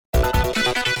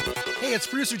Hey, it's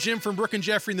producer Jim from Brooke and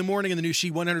Jeffrey in the morning in the new She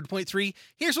 100.3.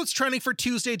 Here's what's trending for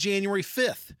Tuesday, January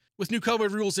 5th. With new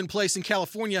COVID rules in place in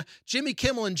California, Jimmy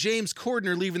Kimmel and James Corden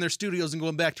are leaving their studios and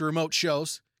going back to remote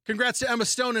shows. Congrats to Emma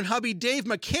Stone and hubby Dave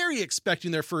McCary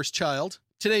expecting their first child.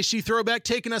 Today's She Throwback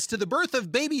taking us to the birth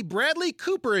of baby Bradley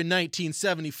Cooper in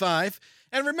 1975.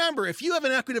 And remember, if you have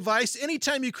an Equi device,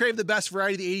 anytime you crave the best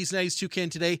variety the 80s and 90s toucan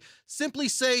today, simply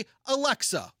say,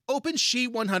 Alexa, open She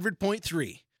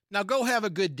 100.3. Now go have a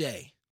good day.